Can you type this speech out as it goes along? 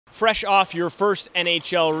fresh off your first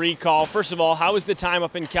NHL recall, first of all, how was the time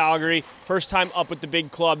up in Calgary? First time up with the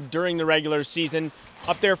big club during the regular season.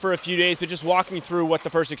 Up there for a few days, but just walk me through what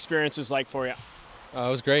the first experience was like for you. It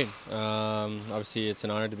was great. Obviously, it's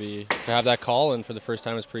an honor to have that call, and for the first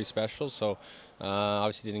time, it's pretty special. So,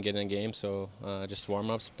 obviously, didn't get in a game, so just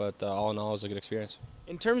warm-ups. But all in all, it was a good experience.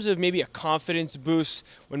 In terms of maybe a confidence boost,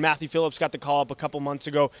 when Matthew Phillips got the call up a couple months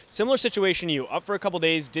ago, similar situation to you, up for a couple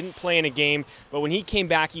days, didn't play in a game, but when he came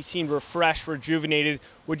back, he seemed refreshed, rejuvenated.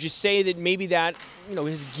 Would you say that maybe that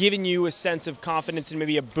has given you a sense of confidence and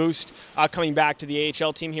maybe a boost coming back to the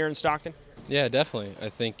AHL team here in Stockton? Yeah, definitely. I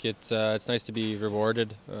think it's nice to be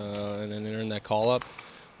rewarded and earn that call up.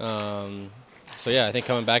 So yeah, I think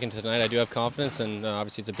coming back into tonight, I do have confidence, and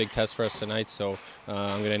obviously it's a big test for us tonight, so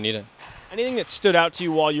I'm going to need it. Anything that stood out to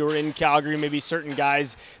you while you were in Calgary, maybe certain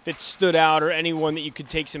guys that stood out or anyone that you could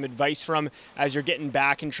take some advice from as you're getting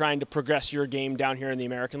back and trying to progress your game down here in the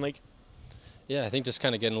American League? Yeah, I think just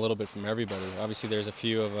kind of getting a little bit from everybody. Obviously, there's a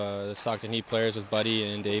few of the Stockton Heat players with Buddy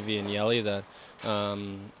and Davey and Yelly that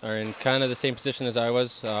are in kind of the same position as I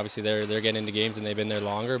was. Obviously, they're getting into games and they've been there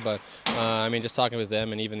longer. But I mean, just talking with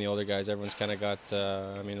them and even the older guys, everyone's kind of got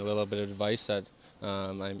a little bit of advice that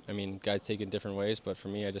guys take it different ways. But for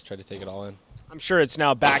me, I just try to take it all in. I'm sure it's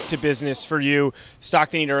now back to business for you.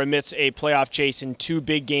 Stockton Heat are amidst a playoff chase in 2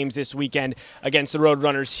 big games this weekend against the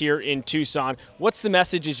Roadrunners here in Tucson. What's the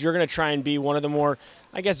message as you're going to try and be one of the more,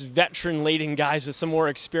 I guess, veteran-laden guys with some more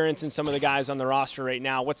experience than some of the guys on the roster right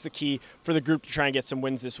now? What's the key for the group to try and get some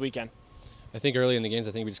wins this weekend? I think early in the games,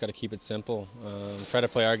 I think we just got to keep it simple. Try to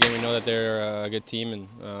play our game. We know that they're a good team and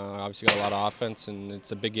obviously got a lot of offense, and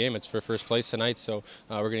it's a big game. It's for first place tonight, so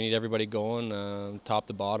we're going to need everybody going top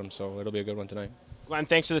to bottom, so it'll be a good one tonight. Glenn,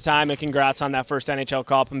 thanks for the time and congrats on that first NHL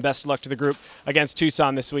call-up, and best of luck to the group against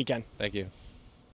Tucson this weekend. Thank you.